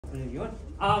What are you on?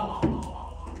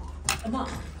 Emma.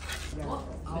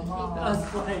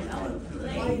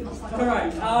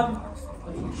 Alright,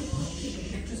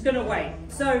 just gonna wait.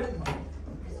 So,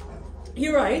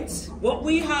 here, right, what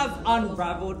we have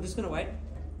unraveled, just gonna wait.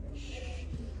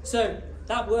 So,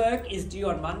 that work is due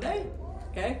on Monday,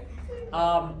 okay?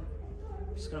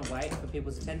 Just gonna wait for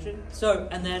people's attention. So,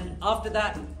 and then after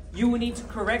that, you will need to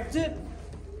correct it,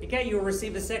 okay? You will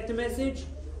receive a sector message,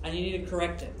 and you need to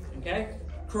correct it, okay?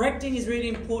 Correcting is really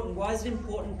important. Why is it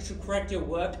important to correct your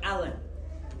work, Alan?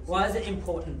 Why is it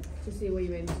important? To see where you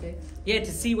made mistakes. Yeah,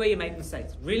 to see where you make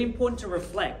mistakes. Really important to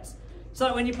reflect. So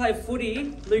like when you play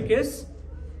footy, Lucas,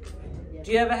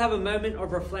 do you ever have a moment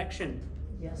of reflection?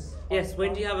 Yes. Yes,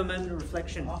 when do you have a moment of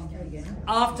reflection? After the game.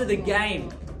 After the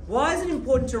game. Why is it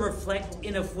important to reflect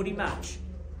in a footy match?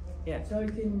 Yeah. So you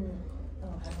can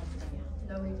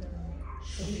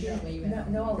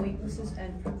know our weaknesses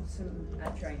and practice them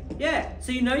at training. Yeah,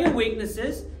 so you know your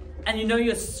weaknesses and you know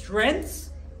your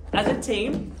strengths as a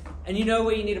team and you know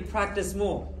where you need to practice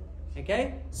more,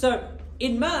 okay? So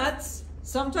in maths,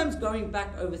 sometimes going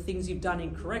back over things you've done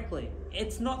incorrectly,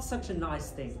 it's not such a nice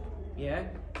thing, yeah?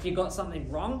 If you got something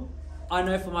wrong, I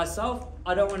know for myself,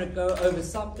 I don't want to go over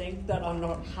something that I'm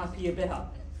not happy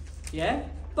about, yeah?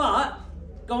 But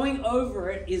going over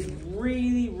it is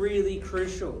really, really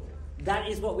crucial. That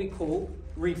is what we call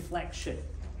reflection,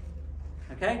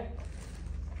 okay?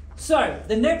 So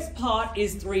the next part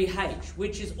is 3H,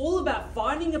 which is all about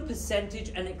finding a percentage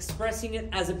and expressing it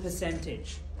as a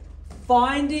percentage.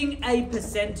 Finding a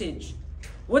percentage.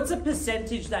 What's a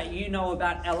percentage that you know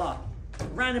about, Ella?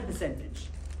 Random percentage.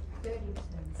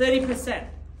 30%. 30%.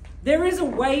 There is a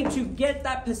way to get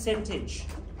that percentage.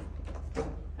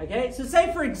 Okay, so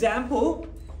say for example,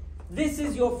 this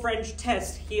is your French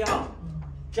test here,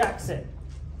 Jackson.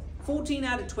 14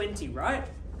 out of 20, right?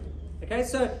 Okay,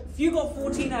 so if you got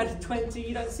 14 out of 20,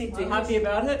 you don't seem too happy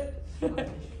about it.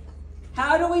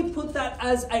 How do we put that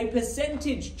as a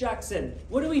percentage, Jackson?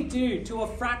 What do we do to a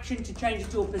fraction to change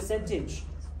it to a percentage?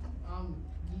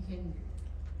 You can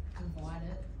divide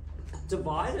it.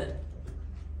 Divide it?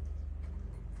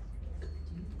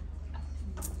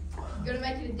 You gotta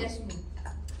make it a decimal.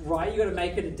 Right, you got to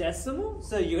make it a decimal.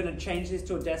 So you're going to change this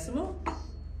to a decimal.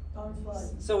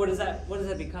 So what does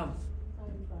that become?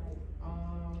 I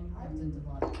have to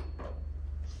divide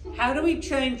it. How do we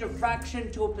change a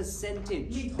fraction to a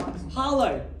percentage?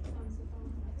 Harlow.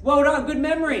 Well done, good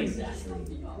memory.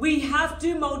 We have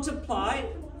to multiply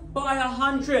by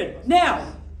 100.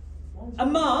 Now,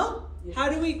 Amar, how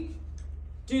do we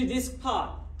do this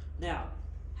part? Now,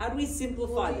 how do we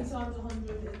simplify this?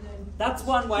 That's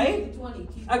one way.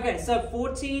 Okay, so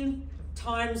 14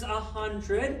 times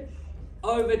 100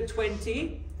 over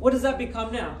 20. What does that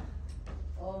become now?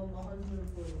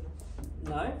 140.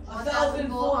 No.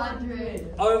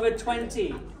 1,400. Over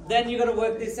 20. Then you got to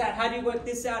work this out. How do you work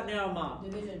this out now, Amar?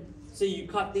 Division. So you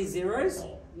cut these zeros.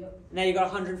 Yep. Now you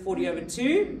got 140 over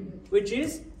 2, which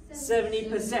is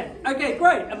 70%. Okay,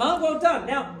 great. Amar, well done.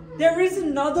 Now, there is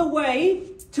another way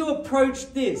to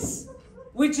approach this,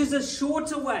 which is a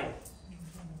shorter way.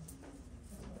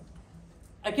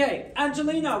 Okay,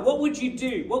 Angelina, what would you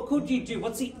do? What could you do?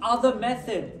 What's the other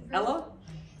method? Ella?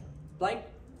 Blake?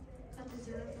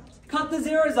 Cut the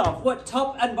zeros off. What,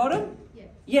 top and bottom? Yeah.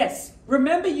 Yes.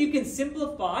 Remember, you can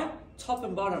simplify top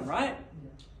and bottom, right?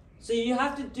 So you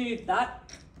have to do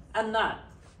that and that.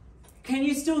 Can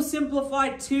you still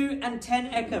simplify 2 and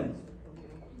 10, Ekam?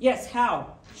 Yes,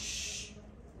 how? Shh.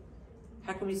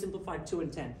 How can we simplify 2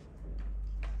 and 10?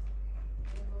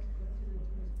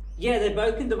 Yeah, they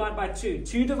both can divide by 2.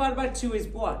 2 divided by 2 is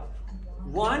what?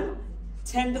 1.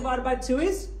 10 divided by 2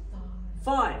 is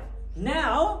 5.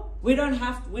 Now, we don't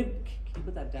have to... can you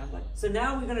put that down, Blake? So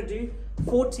now we're going to do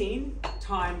 14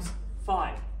 times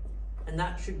 5. And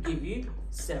that should give you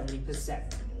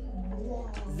 70%.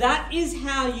 That is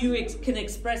how you can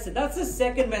express it. That's the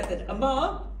second method.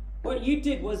 Amar, what you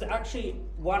did was actually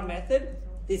one method.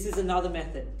 This is another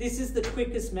method. This is the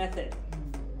quickest method.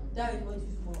 That is way too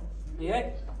small.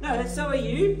 Yeah? No, so are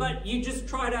you, but you just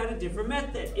tried out a different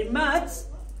method. In maths,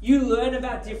 you learn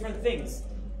about different things.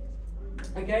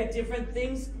 Okay? Different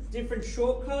things, different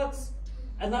shortcuts,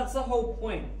 and that's the whole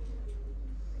point.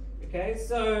 Okay,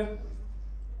 so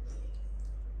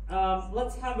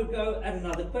let's have a go at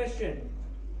another question.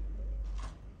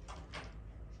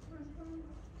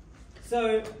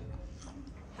 So,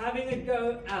 having a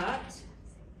go at...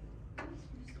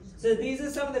 So these are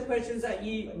some of the questions that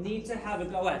you need to have a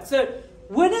go at. So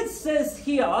when it says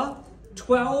here,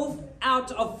 12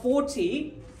 out of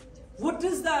 40, what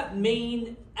does that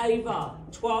mean, Ava?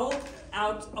 12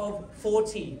 out of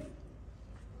 40.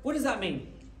 What does that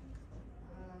mean?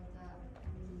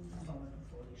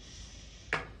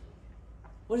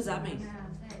 What does that mean?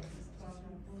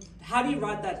 How do you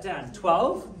write that down?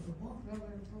 12?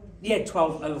 Yeah,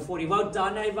 12 over 40. Well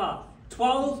done, Ava.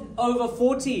 12 over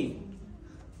 40.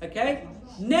 Okay?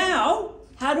 Now,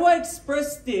 how do I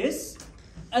express this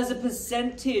as a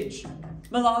percentage?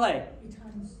 Malale.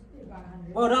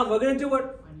 Well done. We're going to do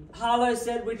what Harlow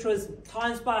said, which was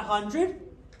times by 100.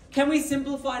 Can we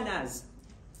simplify Naz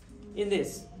in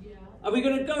this? Are we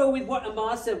going to go with what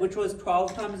Amar said, which was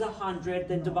 12 times 100,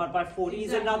 then divide by 40?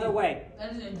 Is another way.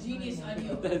 That is a genius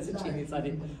idea. That is a genius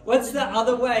idea. What's the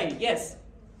other way? Yes.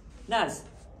 Naz.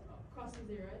 Cross the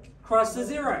zero. Cross the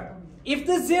 0. If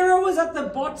the 0 was at the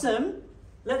bottom,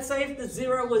 let's say if the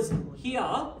 0 was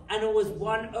here and it was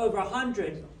 1 over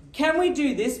 100, can we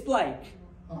do this, Blake?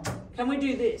 Can we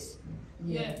do this?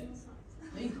 Yeah.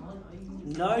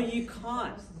 No, you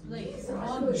can't. Please.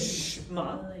 Shh,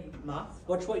 Ma.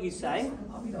 Watch what you say.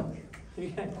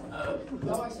 Okay.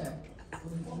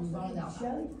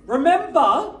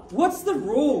 Remember, what's the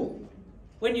rule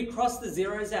when you cross the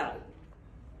zeros out?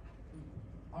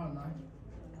 I don't know.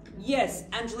 Yes,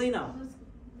 Angelina.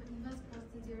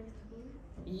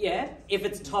 Yeah, if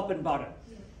it's top and bottom.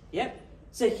 Yep.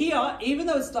 So here, even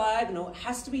though it's diagonal, it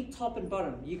has to be top and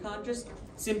bottom. You can't just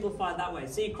simplify that way.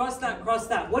 So you cross that, cross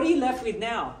that. What are you left with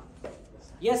now?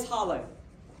 Yes, Harlow.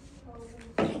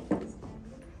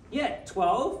 Yeah,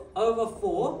 12 over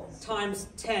 4 times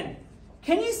 10.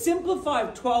 Can you simplify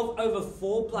 12 over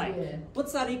 4, Blake? Yeah.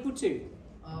 What's that equal to?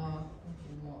 What?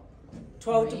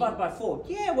 12 3. divided by 4.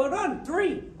 Yeah, well done.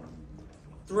 3.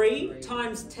 3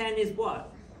 times 10 is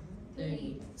what?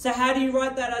 30. So how do you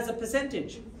write that as a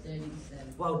percentage?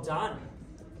 37. Well done.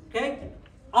 Okay?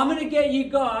 I'm going to get you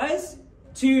guys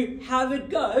to have a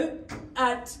go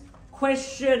at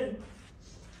question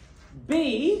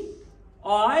B,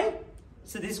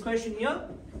 so this question here,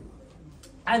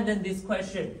 and then this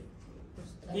question.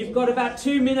 You've got about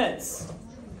 2 minutes.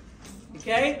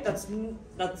 Okay? That's a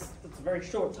very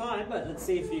short time, but let's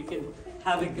see if you can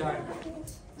have a go.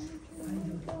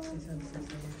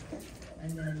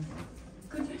 And then,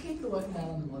 could you keep the working out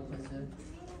on the blog, please, sir?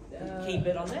 Keep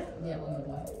it on there? Yeah, on the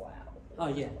blog. Oh,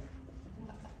 yeah.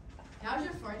 How's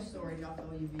your phone storage after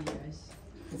all your videos?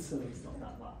 It's not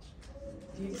that much.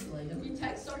 Do you delete them? You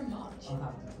take so much.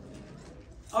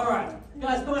 Alright,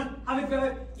 guys, come on, have a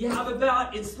go. You have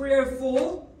about, it's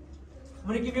 3:04. I'm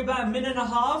going to give you about a minute and a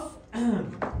half.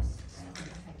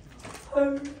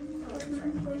 What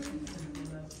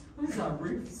is that,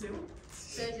 roof seal?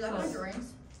 So, do you like my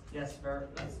drawings? Yes,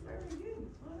 that's very good.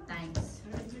 Thanks.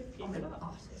 Keep it up.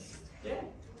 Artist. Yeah.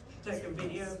 Take a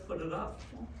video, put it up.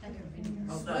 Take a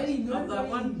video. Of that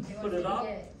one, put it up.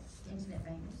 Yeah, internet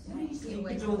famous. You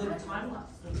can do a little time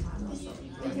lapse.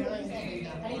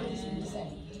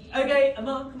 Okay,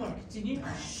 Amal, come on, continue.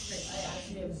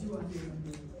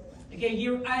 Okay,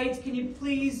 year 8, can you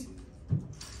please?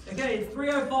 Okay, it's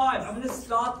 3:05. I'm going to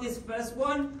start this first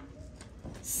one.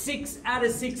 6 out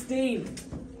of 16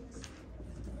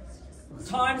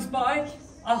 times by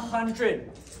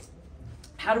 100.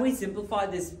 How do we simplify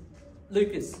this,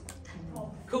 Lucas?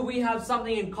 Could we have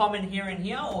something in common here and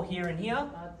here, or here and here?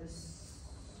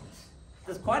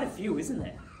 There's quite a few, isn't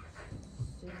there?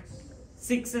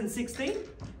 6 and 16?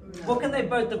 What can they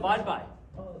both divide by?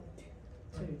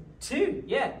 2,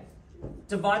 yeah.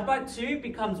 Divide by 2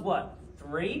 becomes what?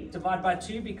 3. Divide by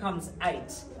 2 becomes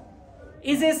 8.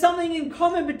 Is there something in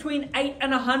common between 8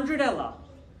 and 100, Ella?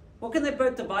 What can they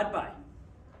both divide by?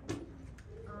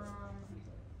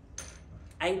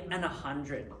 8 and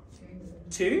 100.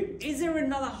 2? Is there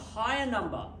another higher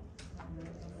number?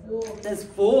 4. There's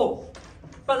 4.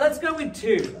 But let's go with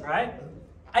 2, right?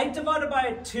 8 divided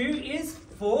by 2 is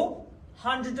 4.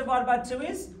 100 divided by 2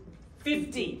 is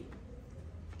 50.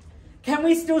 Can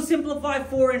we still simplify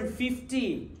 4 and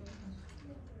 50?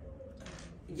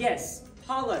 Yes.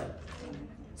 Harlow.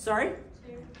 Sorry?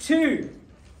 2.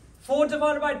 4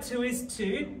 divided by 2 is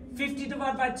 2. 50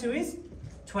 divided by 2 is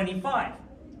 25.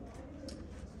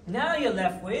 Now you're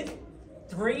left with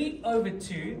 3 over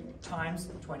 2 times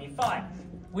 25,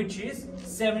 which is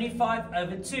 75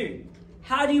 over 2.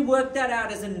 How do you work that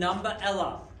out as a number,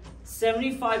 Ella?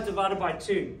 75 divided by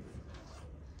 2.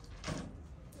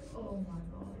 Oh my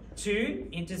god. 2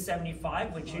 into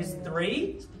 75, which is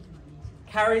 3.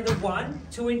 Carry the 1.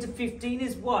 2 into 15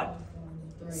 is what?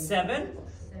 7.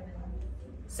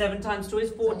 7 times 2 is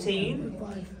 14.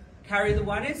 Carry the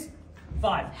 1 is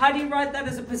 5. How do you write that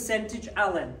as a percentage,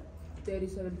 Alan?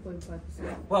 37.5%.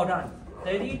 Well done.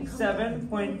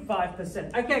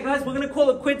 37.5%. Okay, guys, we're going to call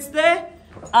it quits there.